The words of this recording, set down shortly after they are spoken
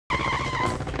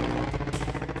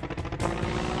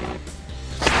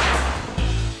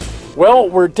Well,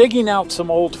 we're digging out some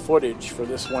old footage for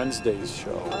this Wednesday's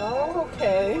show. Oh,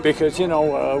 okay. Because, you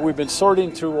know, we've been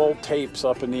sorting through old tapes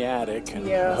up in the attic. And,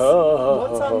 yes.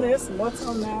 What's on this and what's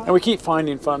on that? And we keep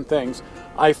finding fun things.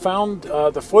 I found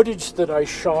the footage that I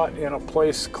shot in a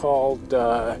place called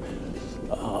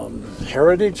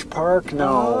Heritage Park?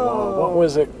 No, what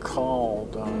was it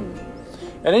called?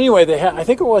 And anyway, they had, I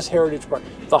think it was Heritage Park,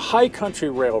 the High Country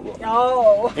Railroad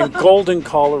in Golden,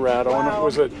 Colorado. Wow. And it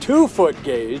was a 2-foot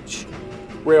gauge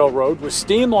railroad with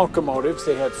steam locomotives.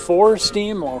 They had 4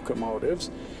 steam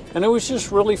locomotives. And it was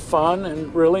just really fun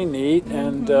and really neat.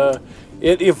 And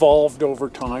it evolved over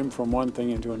time from one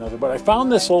thing into another. But I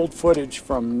found this old footage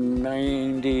from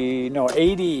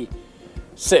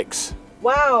 86.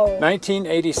 Wow.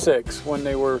 1986 when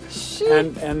they were,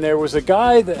 and there was a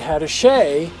guy that had a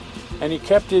Shay, and he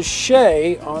kept his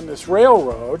Shay on this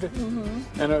railroad,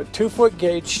 and a 2-foot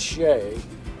gauge Shay,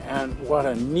 and what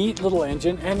a neat little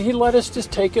engine, and he let us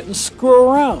just take it and screw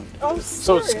around. Oh,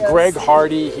 so it's Greg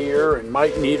Hardy here, and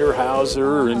Mike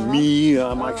Niederhauser, and me.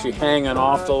 I'm actually hanging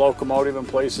off the locomotive in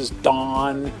places.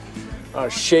 Don,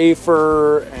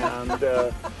 Schaefer,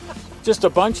 and just a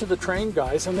bunch of the train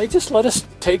guys, and they just let us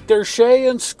take their Shay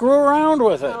and screw around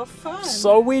with it. How fun.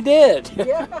 So we did.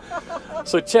 Yeah.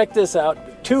 So check this out,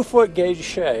 2-foot gauge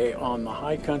Shay on the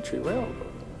High Country Railroad.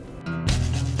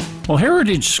 Well,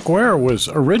 Heritage Square was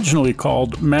originally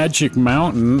called Magic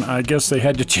Mountain. I guess they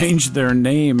had to change their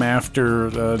name after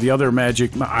the other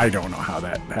Magic Mountain. I don't know how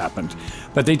that happened.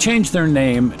 But they changed their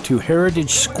name to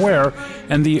Heritage Square,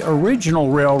 and the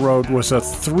original railroad was a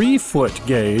 3-foot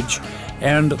gauge,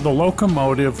 and the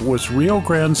locomotive was Rio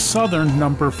Grande Southern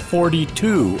number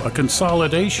 42, a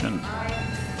consolidation.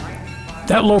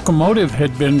 That locomotive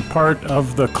had been part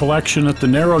of the collection at the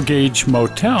Narrow Gauge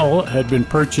Motel, had been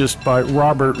purchased by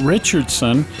Robert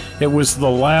Richardson. It was the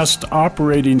last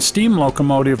operating steam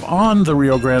locomotive on the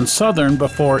Rio Grande Southern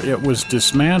before it was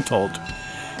dismantled.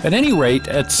 At any rate,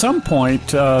 at some point,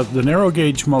 the Narrow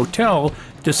Gauge Motel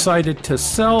decided to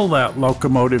sell that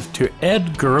locomotive to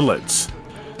Ed Gerlitz.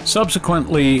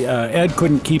 Subsequently, Ed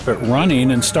couldn't keep it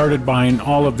running and started buying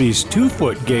all of these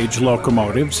 2-foot gauge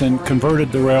locomotives and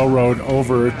converted the railroad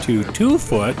over to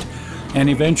 2-foot, and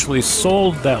eventually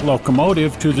sold that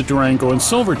locomotive to the Durango and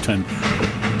Silverton.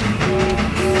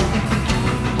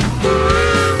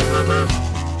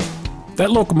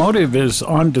 That locomotive is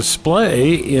on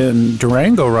display in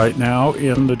Durango right now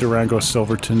in the Durango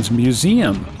Silverton's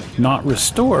museum. Not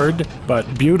restored,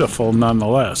 but beautiful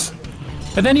nonetheless.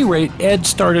 At any rate, Ed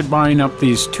started buying up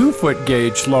these 2-foot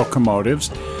gauge locomotives.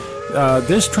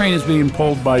 This train is being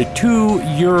pulled by 2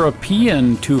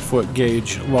 European 2-foot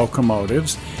gauge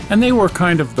locomotives, and they were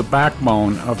kind of the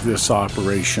backbone of this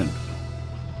operation.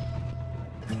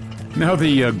 Now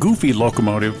the goofy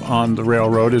locomotive on the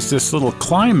railroad is this little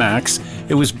Climax.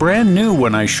 It was brand new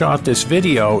when I shot this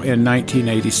video in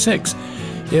 1986.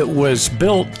 It was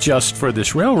built just for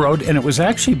this railroad, and it was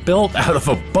actually built out of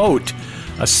a boat.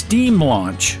 A steam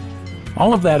launch.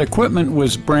 All of that equipment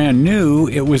was brand new.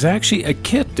 It was actually a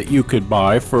kit that you could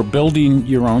buy for building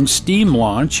your own steam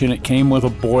launch, and it came with a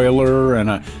boiler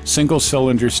and a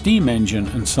single-cylinder steam engine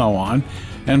and so on.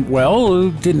 And, well,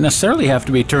 it didn't necessarily have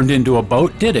to be turned into a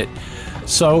boat, did it?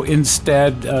 So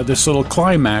instead, this little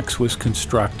Climax was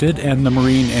constructed and the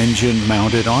marine engine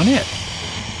mounted on it.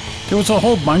 There was a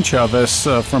whole bunch of us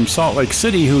from Salt Lake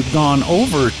City who'd gone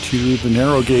over to the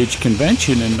Narrow Gauge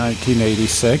Convention in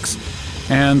 1986,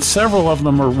 and several of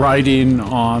them are riding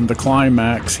on the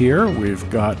Climax here. We've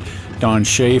got Don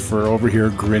Schaefer over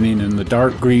here grinning in the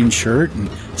dark green shirt, and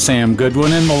Sam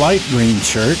Goodwin in the light green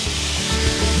shirt.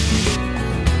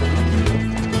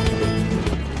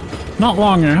 Not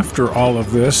long after all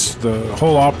of this, the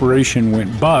whole operation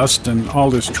went bust and all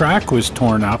this track was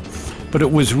torn up, but it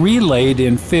was relayed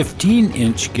in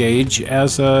 15-inch gauge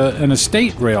as an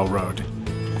estate railroad.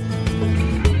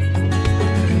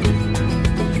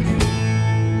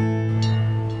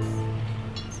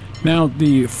 Now,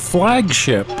 the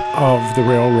flagship of the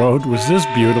railroad was this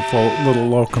beautiful little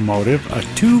locomotive, a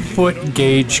 2-foot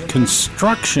gauge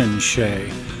construction Shay.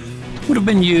 Would have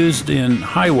been used in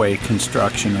highway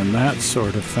construction and that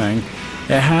sort of thing.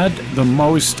 It had the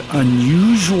most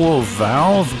unusual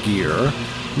valve gear,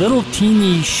 little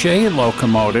teeny Shay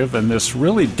locomotive, and this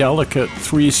really delicate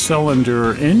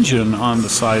 3-cylinder engine on the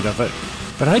side of it.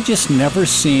 But I just never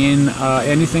seen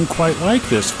anything quite like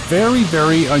this. Very,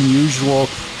 very unusual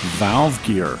valve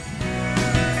gear.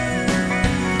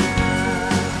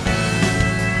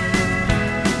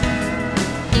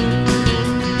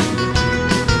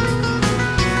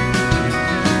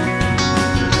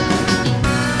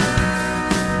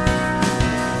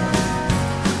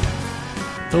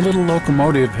 little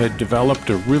locomotive had developed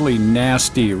a really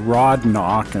nasty rod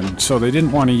knock, and so they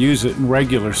didn't want to use it in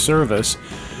regular service.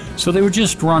 So they were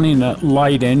just running a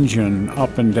light engine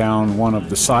up and down one of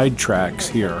the side tracks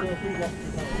here.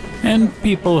 And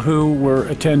people who were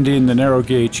attending the narrow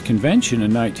gauge convention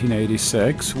in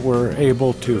 1986 were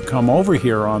able to come over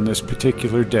here on this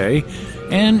particular day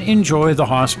and enjoy the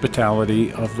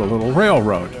hospitality of the little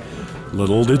railroad.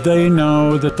 Little did they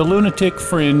know that the Lunatic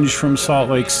Fringe from Salt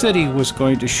Lake City was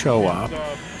going to show up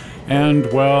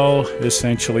and, well,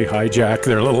 essentially hijack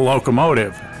their little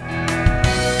locomotive.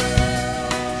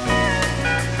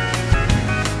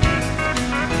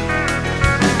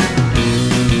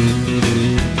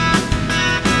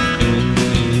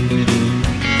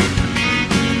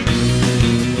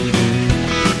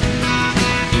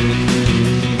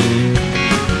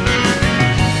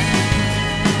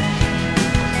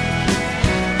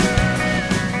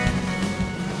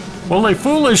 Well, they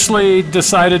foolishly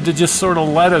decided to just sort of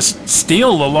let us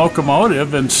steal the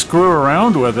locomotive and screw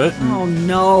around with it. Oh,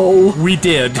 no. We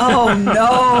did. Oh,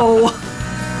 no.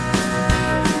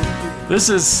 This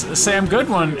is Sam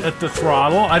Goodwin at the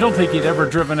throttle. I don't think he'd ever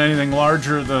driven anything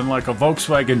larger than like a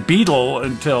Volkswagen Beetle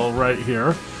until right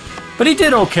here. But he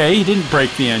did okay. He didn't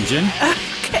break the engine.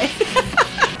 Okay.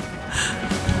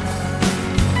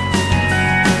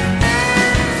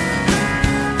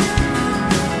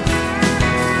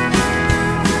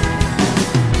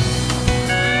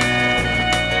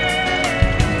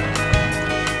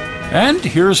 And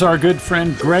here's our good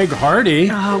friend Greg Hardy.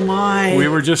 Oh, my. We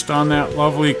were just on that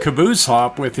lovely caboose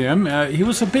hop with him. He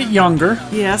was a bit younger.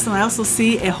 Yes, and I also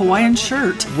see a Hawaiian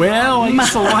shirt. Well, I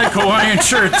used to like Hawaiian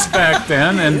shirts back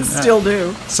then. And Still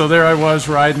do. So there I was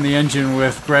riding the engine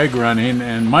with Greg running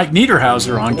and Mike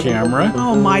Niederhauser on camera.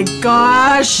 Oh, my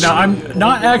gosh. Now, I'm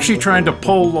not actually trying to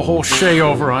pull the whole Shay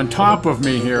over on top of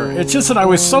me here. It's just that I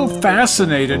was so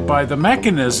fascinated by the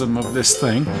mechanism of this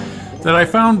thing that I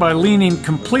found by leaning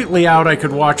completely out, I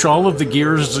could watch all of the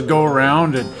gears go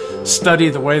around and study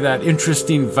the way that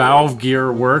interesting valve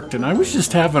gear worked, and I was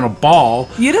just having a ball.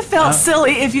 You'd have felt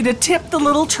silly if you'd have tipped the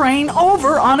little train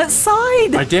over on its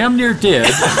side. I damn near did.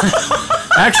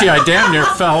 Actually, I damn near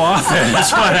fell off it.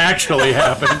 That's what actually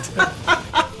happened.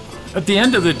 At the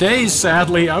end of the day,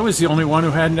 sadly, I was the only one who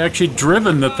hadn't actually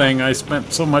driven the thing. I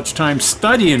spent so much time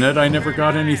studying it, I never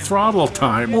got any throttle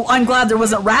time. Well, I'm glad there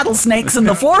wasn't rattlesnakes in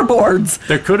the floorboards.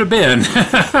 There could have been.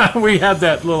 We had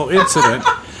that little incident.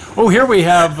 Oh, here we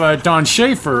have Don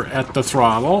Schaefer at the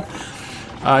throttle.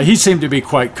 He seemed to be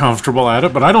quite comfortable at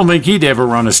it, but I don't think he'd ever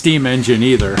run a steam engine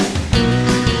either.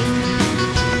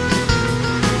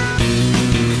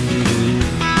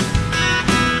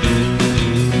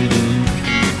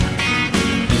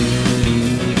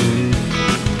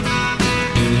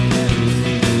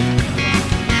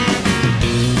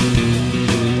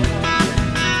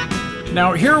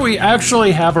 Now, here we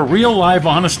actually have a real live,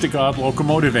 honest-to-God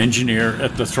locomotive engineer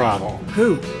at the throttle.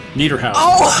 Who? Niederhauser.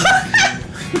 Oh!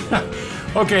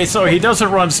 Okay, so he doesn't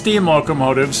run steam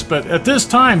locomotives, but at this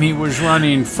time he was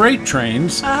running freight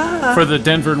trains for the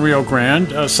Denver and Rio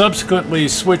Grande. Subsequently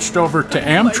switched over to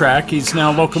Amtrak. He's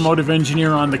now locomotive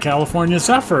engineer on the California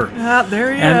Zephyr.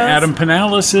 There he is. And Adam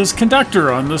Pinellas is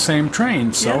conductor on the same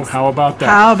train. So Yes. how about that?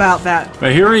 How about that?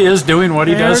 But here he is doing what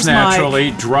he does There's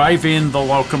naturally, driving the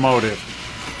locomotive.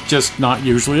 Just not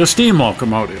usually a steam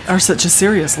locomotive. Or such a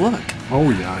serious look. Oh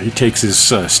yeah, he takes his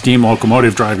steam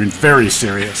locomotive driving very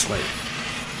seriously.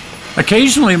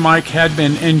 Occasionally, Mike had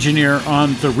been engineer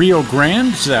on the Rio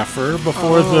Grande Zephyr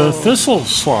before the Thistle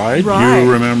Slide. Right.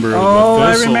 You remember the Thistle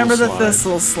I remember Slide. the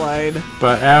Thistle Slide.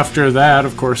 But after that,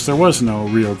 of course, there was no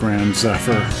Rio Grande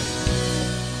Zephyr.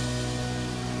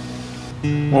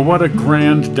 Well, what a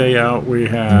grand day out we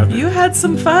had. You had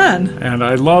some fun. And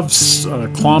I love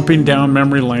clomping down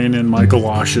memory lane in my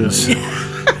galoshes.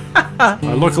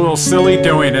 I look a little silly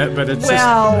doing it, but it's just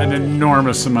an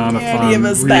enormous amount of fun. Any of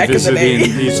us back in the day.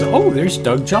 These. Oh, there's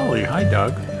Doug Jolly. Hi,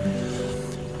 Doug.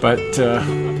 But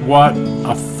what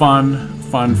a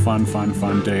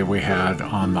fun day we had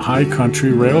on the High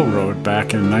Country Railroad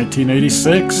back in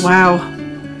 1986. Wow.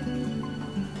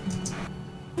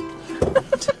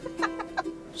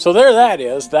 So there that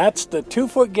is. That's the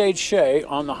 2-foot gauge Shay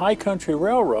on the High Country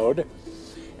Railroad.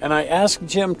 And I asked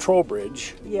Jim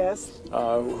Trowbridge, Yes.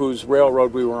 whose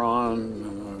railroad we were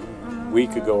on a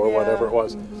week ago or whatever it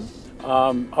was,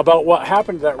 about what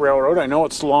happened to that railroad. I know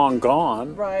it's long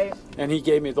gone. Right. And he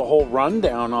gave me the whole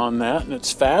rundown on that, and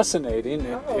it's fascinating.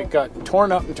 It got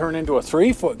torn up and turned into a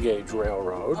 3-foot gauge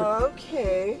railroad.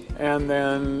 Okay. And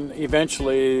then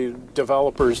eventually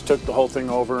developers took the whole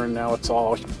thing over, and now it's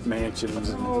all mansions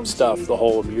and stuff. The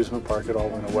whole amusement park, it all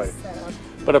went away.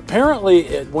 But apparently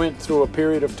it went through a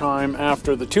period of time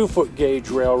after the 2-foot gauge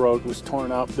railroad was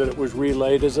torn up that it was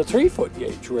relayed as a 3-foot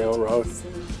gauge railroad.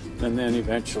 And then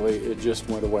eventually it just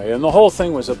went away. And the whole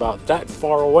thing was about that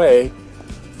far away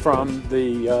from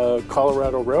the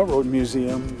Colorado Railroad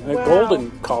Museum at Golden,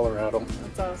 Colorado.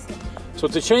 That's awesome. So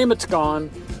it's a shame it's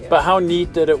gone, but how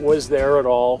neat that it was there at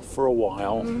all for a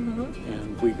while.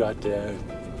 And we got to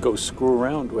go screw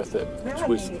around with it, which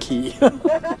was key.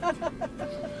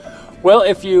 Well,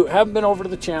 if you haven't been over to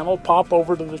the channel, pop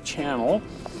over to the channel.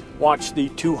 Watch the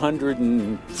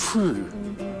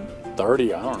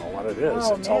 230, I don't know what it is.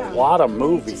 Oh, it's man. a lot of We need to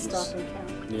movies. stop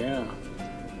and count. Yeah.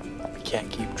 We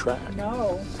can't keep track.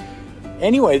 No.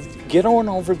 Anyway, get on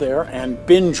over there and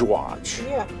binge watch.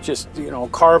 Yeah. Just, you know,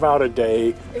 carve out a day,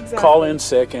 Exactly. call in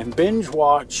sick, and binge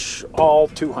watch all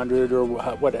 200 or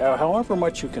whatever, however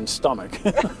much you can stomach.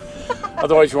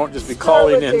 Otherwise, you won't just be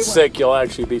calling in sick, you'll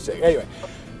actually be sick. Anyway,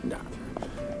 no.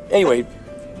 Anyway,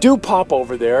 do pop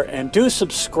over there and do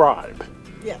subscribe.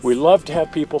 Yes. We love to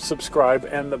have people subscribe,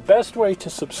 and the best way to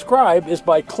subscribe is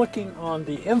by clicking on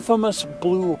the infamous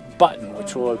blue button,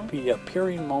 which will be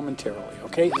appearing momentarily.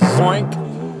 Okay,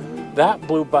 zoink, that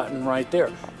blue button right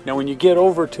there. Now when you get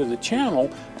over to the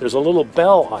channel, there's a little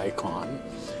bell icon.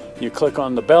 You click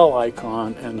on the bell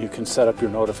icon and you can set up your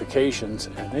notifications,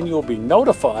 and then you'll be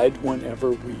notified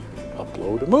whenever we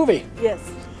upload a movie, Yes.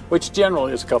 which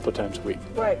generally is a couple of times a week.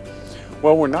 Right.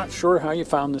 Well, we're not sure how you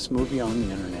found this movie on the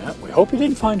internet. We hope you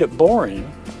didn't find it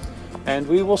boring. And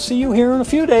we will see you here in a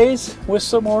few days with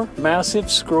some more massive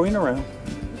screwing around.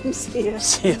 See ya.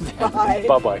 See you then. Bye.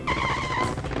 Bye-bye.